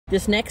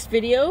This next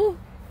video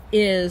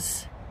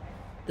is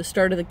the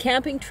start of the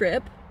camping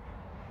trip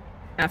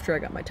after I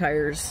got my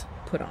tires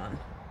put on.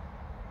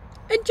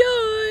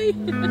 Enjoy!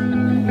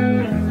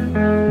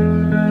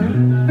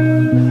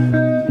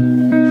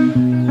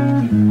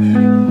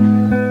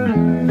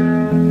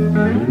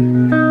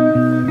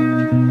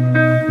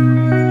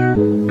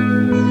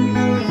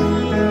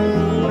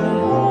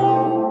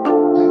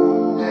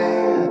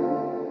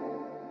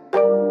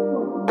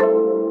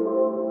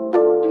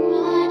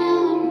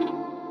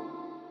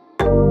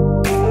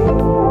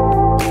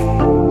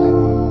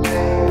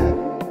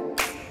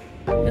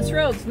 This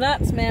road's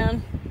nuts,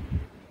 man.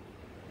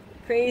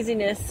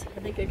 Craziness. I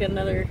think I got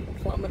another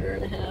 1.5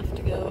 kilometers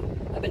to go.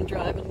 I've been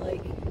driving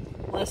like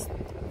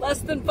less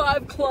than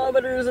 5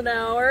 kilometers an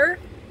hour.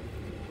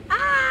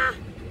 Ah!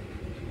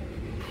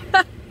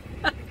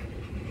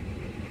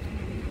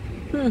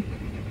 It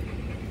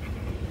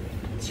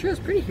sure is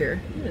pretty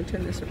here. I'm gonna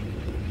turn this around.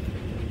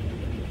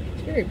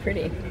 It's very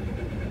pretty.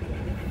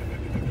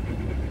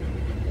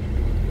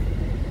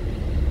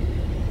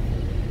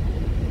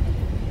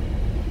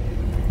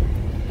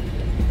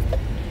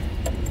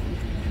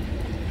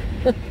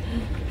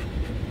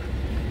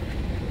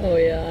 Oh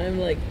yeah, I'm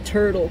like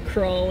turtle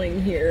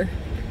crawling here.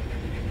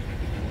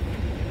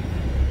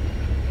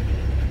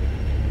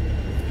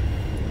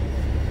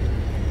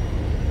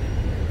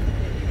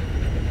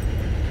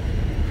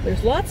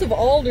 There's lots of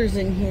alders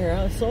in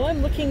here, so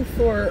I'm looking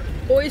for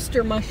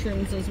oyster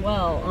mushrooms as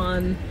well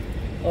on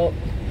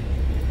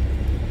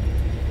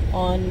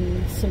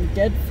some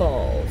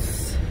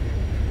deadfalls.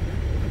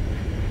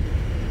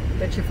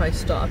 Bet you if I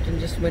stopped and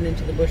just went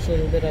into the bush a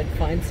little bit, I'd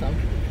find some.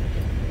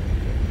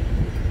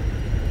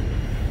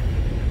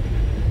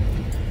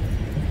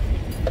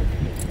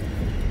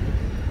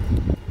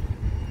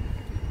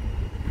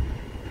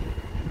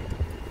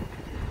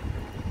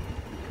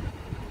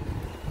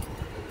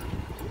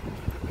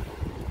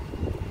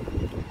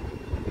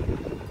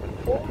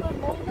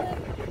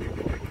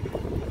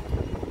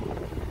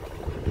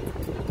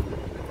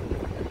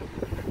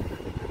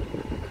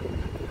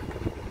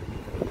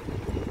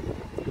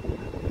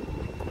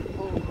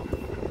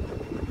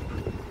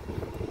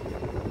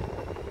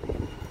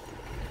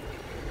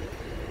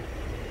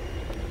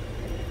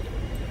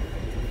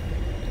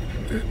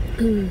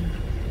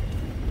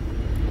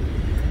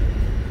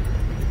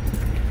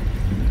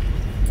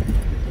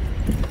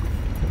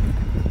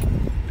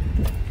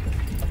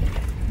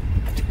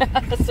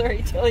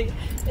 Sorry, Tilly.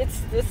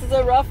 This is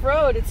a rough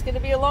road. It's going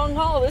to be a long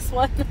haul, this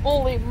one.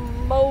 Holy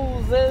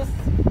Moses.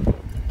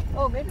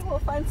 Oh, maybe we'll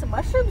find some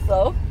mushrooms,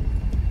 though.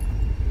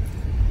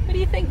 What do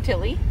you think,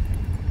 Tilly?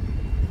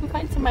 We'll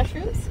find some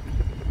mushrooms?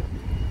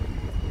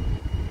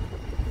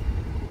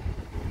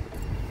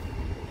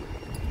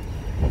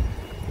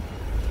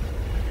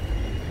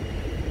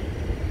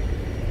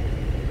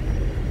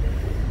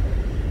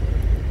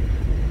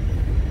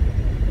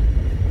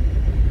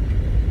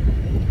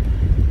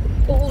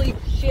 Holy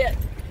shit.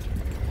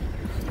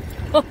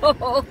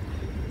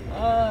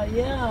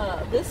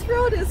 Yeah, this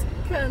road is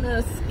kind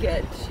of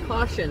sketch.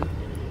 Caution.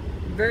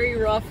 Very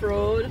rough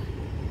road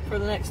for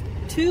the next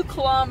 2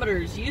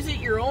 kilometers. Use it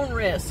at your own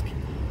risk.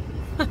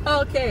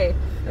 Okay,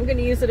 I'm going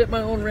to use it at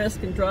my own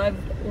risk and drive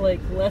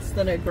like less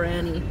than a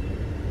granny.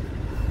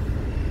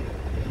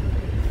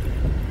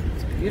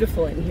 It's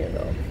beautiful in here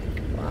though.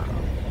 Wow.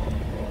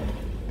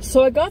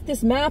 So I got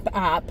this map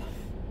app.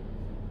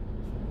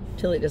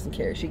 Tilly doesn't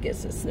care. She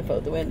gets to sniff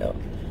out the window.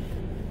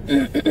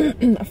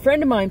 A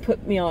friend of mine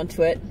put me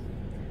onto it.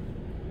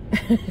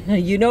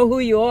 You know who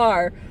you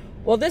are.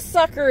 Well, this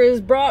sucker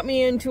has brought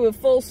me into a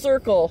full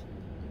circle.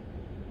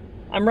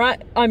 I'm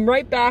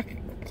right back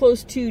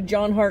close to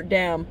John Hart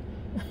Dam.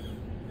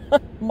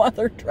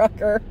 Mother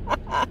trucker.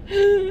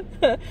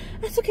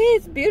 That's okay.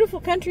 It's a beautiful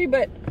country,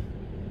 but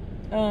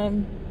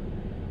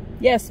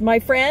yes, my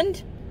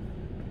friend.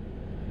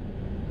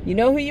 You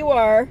know who you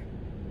are.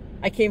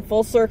 I came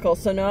full circle,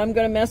 so now I'm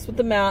going to mess with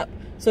the map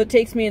so it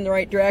takes me in the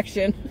right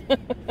direction.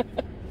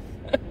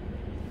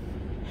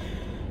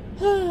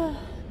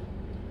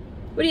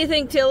 What do you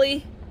think,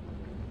 Tilly?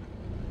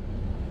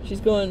 She's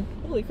going,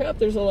 holy crap,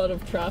 there's a lot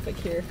of traffic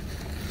here.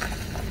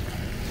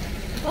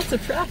 Lots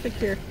of traffic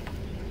here.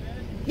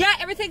 Yeah,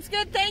 everything's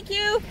good, thank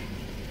you.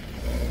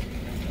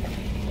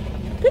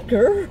 Good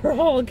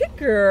girl, good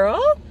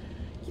girl.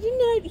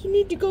 You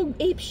need to go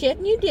ape shit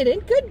and you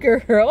didn't. Good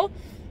girl.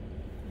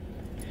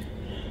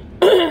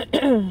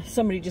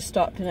 Somebody just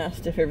stopped and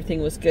asked if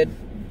everything was good.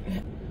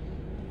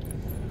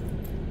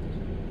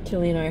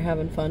 Tilly and I are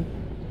having fun.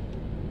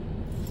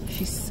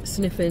 She's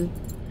sniffing.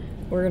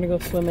 We're gonna go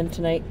swimming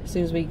tonight as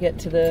soon as we get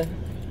to the...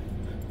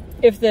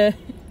 If the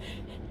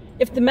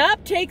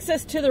map takes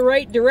us to the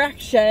right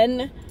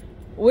direction,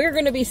 we're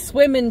gonna be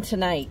swimming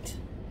tonight.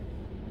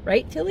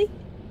 Right, Tilly?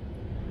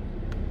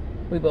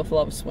 We both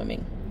love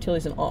swimming.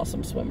 Tilly's an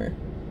awesome swimmer.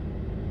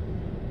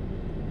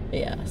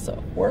 Yeah,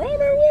 so we're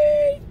on our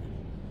way.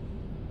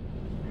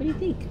 What do you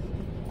think?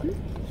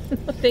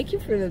 Thank you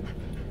for the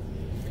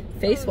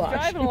face wash.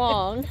 Driving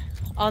along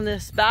on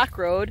this back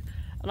road,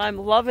 and I'm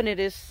loving it.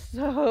 It's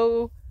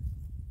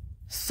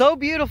So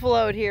beautiful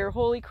out here,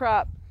 holy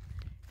crap.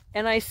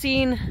 And I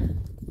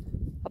seen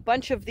a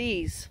bunch of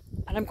these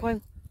and I'm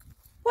going,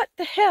 what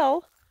the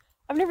hell?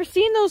 I've never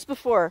seen those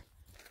before.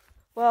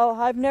 Well,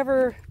 I've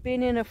never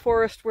been in a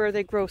forest where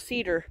they grow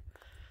cedar.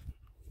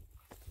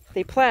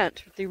 They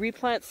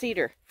replant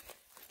cedar.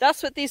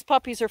 That's what these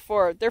puppies are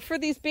for. They're for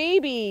these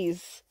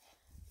babies.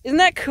 Isn't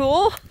that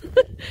cool?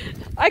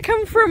 I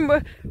come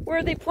from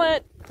where they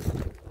plant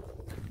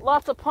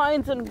lots of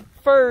pines and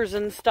firs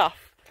and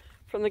stuff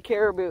from the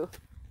caribou.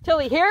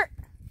 Tilly, here.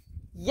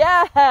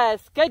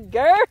 Yes, good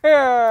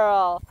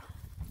girl.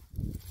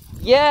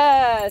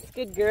 Yes,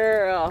 good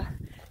girl.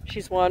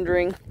 She's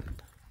wandering.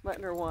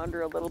 Letting her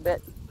wander a little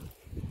bit.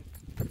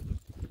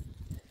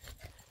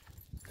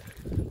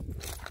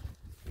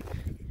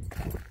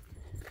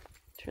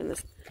 Turn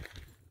this.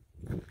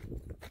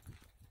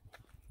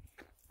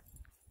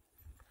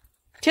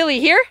 Tilly,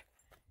 here?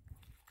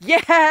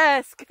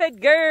 Yes,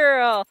 good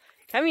girl.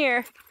 Come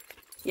here.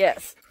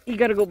 Yes, you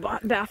gotta go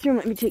bathroom.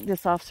 Let me take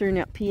this off so you're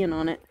not peeing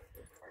on it.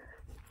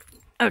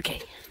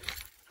 Okay.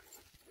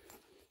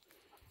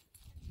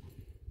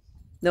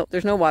 Nope,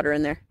 there's no water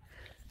in there.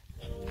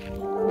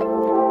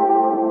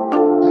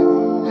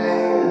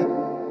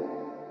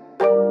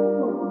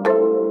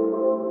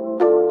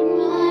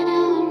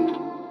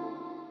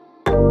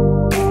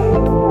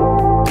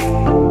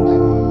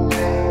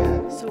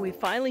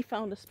 Finally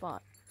found a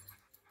spot.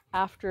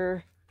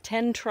 After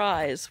 10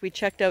 tries, we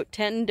checked out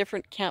 10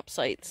 different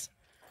campsites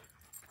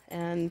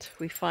and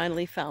we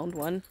finally found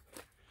one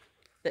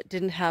that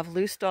didn't have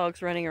loose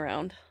dogs running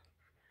around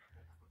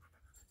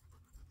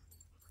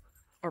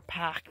or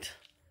packed.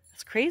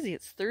 It's crazy.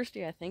 It's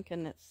Thursday, I think,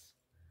 and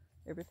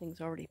everything's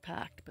already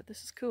packed, but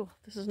this is cool.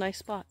 This is a nice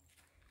spot.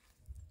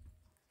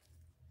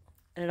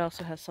 And it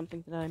also has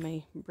something that I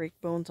may break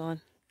bones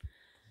on.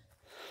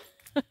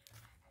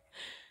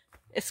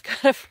 It's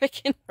got a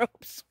freaking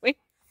rope swing.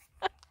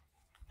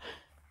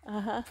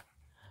 I'm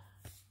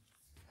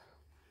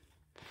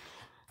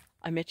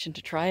itching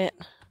to try it.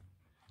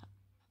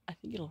 I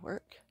think it'll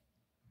work.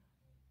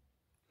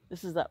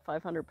 This is that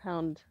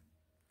 500-pound,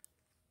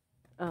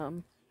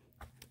 what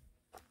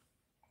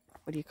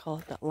do you call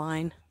it, that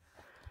line.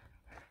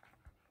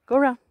 Go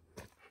around.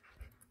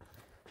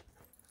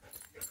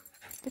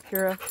 Good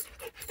girl.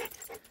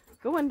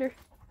 Go under.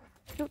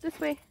 Go this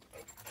way.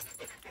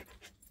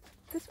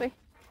 This way.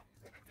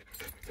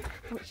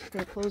 Oh, she's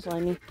going to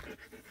clothesline me.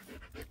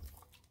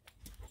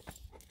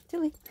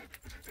 Tilly,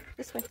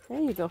 this way. There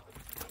you go.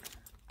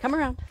 Come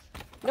around.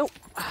 Nope.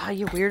 Ah,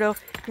 you weirdo.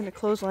 You're going to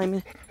clothesline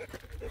me.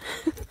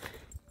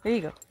 There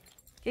you go.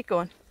 Get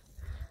going.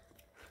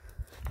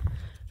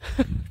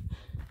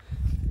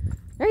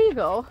 There you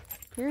go.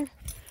 Here.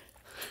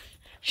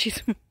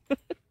 She's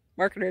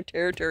marking her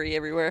territory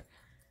everywhere.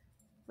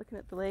 Looking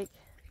at the lake.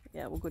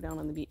 Yeah, we'll go down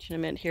on the beach in a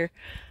minute here.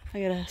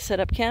 I gotta set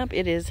up camp.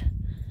 It is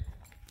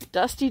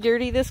dusty,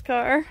 dirty, this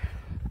car.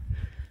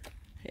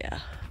 Yeah,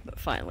 but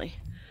finally.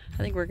 I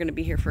think we're going to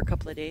be here for a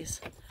couple of days.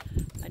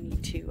 I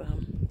need to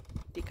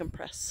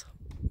decompress.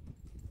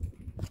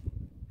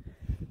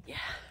 Yeah,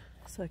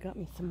 so I got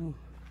me some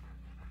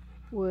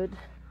wood.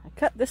 I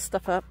cut this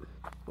stuff up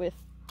with...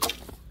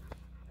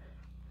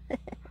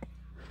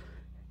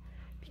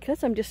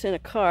 Because I'm just in a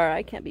car,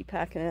 I can't be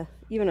packing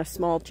even a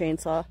small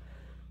chainsaw.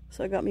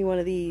 So I got me one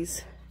of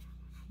these.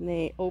 And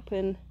they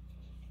open...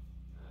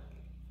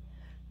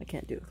 I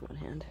can't do it with one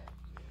hand.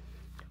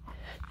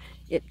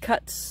 It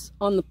cuts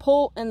on the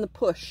pull and the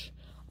push.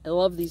 I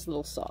love these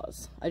little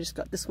saws. I just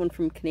got this one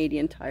from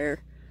Canadian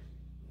Tire.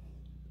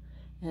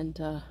 And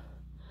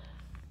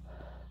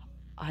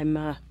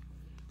I'm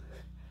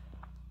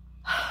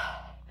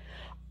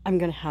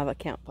gonna have a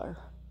campfire.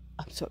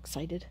 I'm so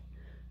excited.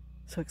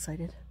 So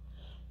excited.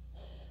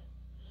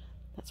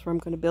 That's where I'm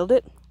gonna build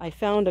it. I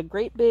found a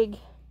great big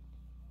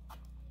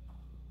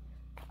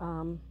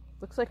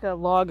looks like a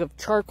log of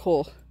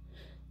charcoal.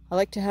 I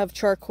like to have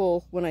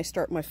charcoal when I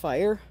start my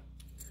fire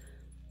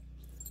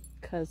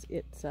because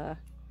it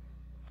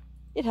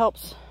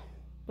helps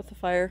with the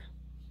fire,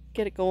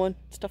 get it going,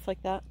 stuff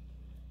like that.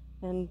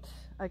 And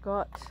I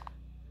got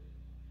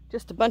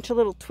just a bunch of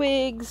little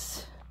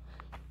twigs.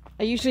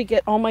 I usually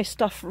get all my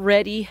stuff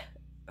ready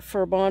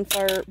for a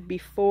bonfire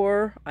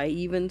before I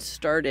even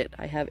start it.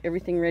 I have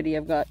everything ready.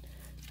 I've got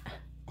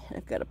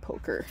a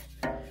poker.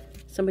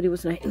 Somebody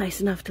was nice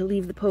enough to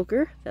leave the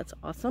poker. That's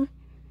awesome.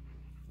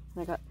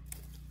 I got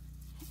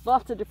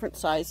lots of different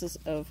sizes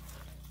of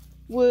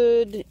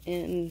wood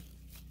and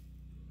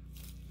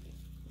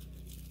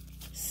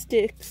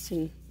sticks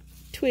and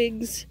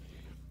twigs,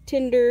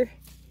 tinder.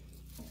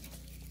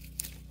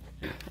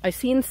 I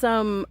seen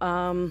some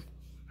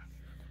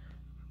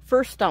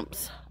fir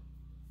stumps.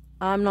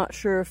 I'm not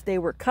sure if they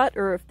were cut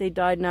or if they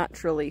died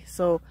naturally.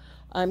 So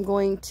I'm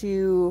going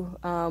to,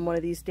 one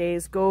of these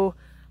days, go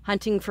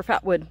hunting for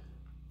fatwood.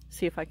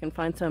 See if I can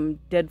find some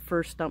dead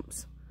fir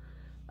stumps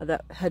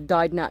that had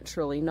died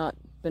naturally, not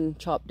been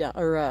chopped down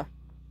or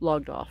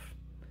logged off.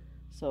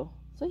 So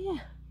yeah,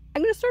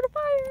 I'm gonna start a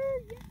fire.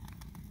 Yeah.